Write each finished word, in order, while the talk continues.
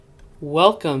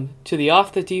Welcome to the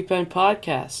Off the Deep End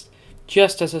podcast.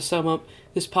 Just as a sum up,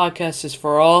 this podcast is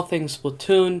for all things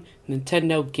Splatoon,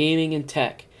 Nintendo, gaming, and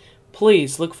tech.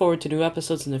 Please look forward to new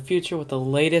episodes in the future with the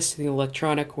latest in the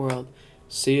electronic world.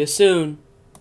 See you soon.